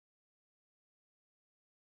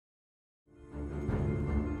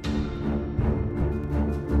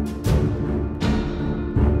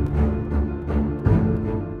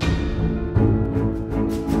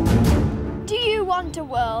want a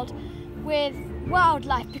world with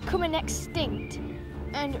wildlife becoming extinct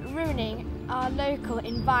and ruining our local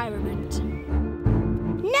environment.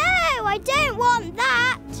 No, I don't want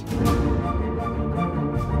that!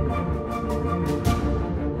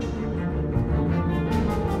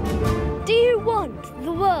 Do you want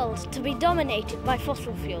the world to be dominated by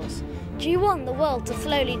fossil fuels? Do you want the world to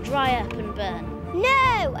slowly dry up and burn?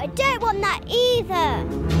 No, I don't want that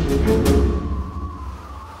either!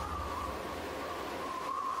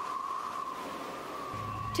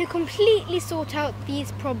 To completely sort out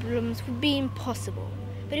these problems would be impossible,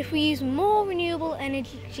 but if we use more renewable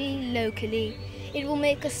energy locally, it will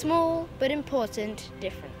make a small but important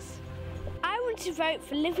difference. I want to vote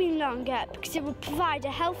for living longer because it will provide a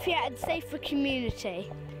healthier and safer community.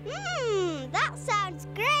 That sounds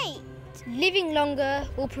great! Living longer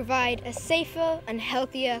will provide a safer and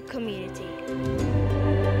healthier community.